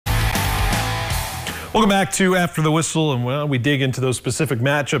Welcome back to After the Whistle, and well, we dig into those specific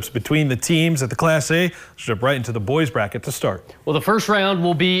matchups between the teams at the Class A. Let's jump right into the boys bracket to start. Well, the first round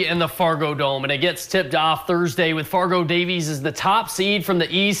will be in the Fargo Dome, and it gets tipped off Thursday with Fargo Davies as the top seed from the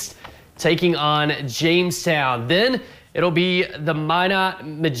East taking on Jamestown. Then it'll be the Minot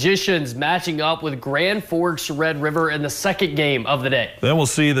Magicians matching up with Grand Forks Red River in the second game of the day. Then we'll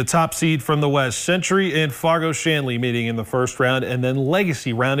see the top seed from the West, Century and Fargo Shanley meeting in the first round, and then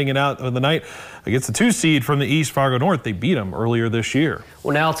Legacy rounding it out of the night against the 2 seed from the East, Fargo North. They beat them earlier this year.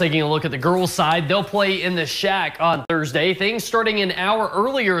 Well, now taking a look at the girls' side, they'll play in the Shack on Thursday. Things starting an hour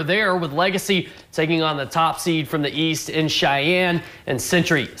earlier there with Legacy taking on the top seed from the East in Cheyenne, and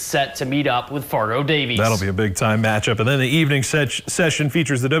Century set to meet up with Fargo Davies. That'll be a big-time matchup. And then the evening session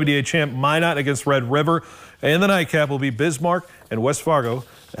features the WDA champ Minot against Red River, and the nightcap will be Bismarck and West Fargo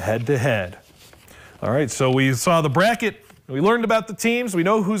head-to-head. All right, so we saw the bracket. We learned about the teams. We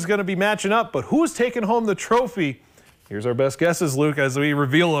know who's going to be matching up, but who's taking home the trophy? Here's our best guesses, Luke, as we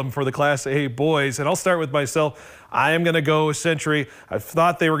reveal them for the Class A boys. And I'll start with myself. I am going to go Century. I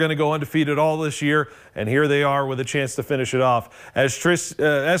thought they were going to go undefeated all this year, and here they are with a chance to finish it off. As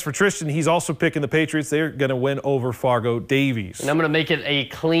for Tristan, he's also picking the Patriots. They're going to win over Fargo Davies. And I'm going to make it a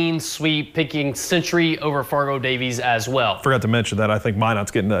clean sweep, picking Century over Fargo Davies as well. Forgot to mention that I think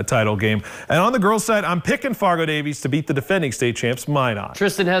Minot's getting a title game. And on the girls' side, I'm picking Fargo Davies to beat the defending state champs, Minot.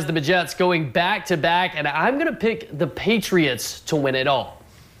 Tristan has the Majets going back-to-back, and I'm going to pick the Patriots to win it all.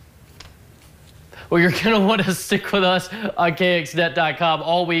 Well, you're going to want to stick with us on KXNet.com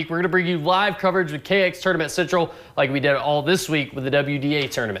all week. We're going to bring you live coverage with KX Tournament Central like we did all this week with the WDA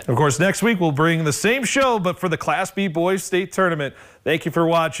tournament. Of course, next week we'll bring the same show, but for the Class B Boys State Tournament. Thank you for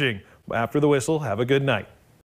watching. After the Whistle, have a good night.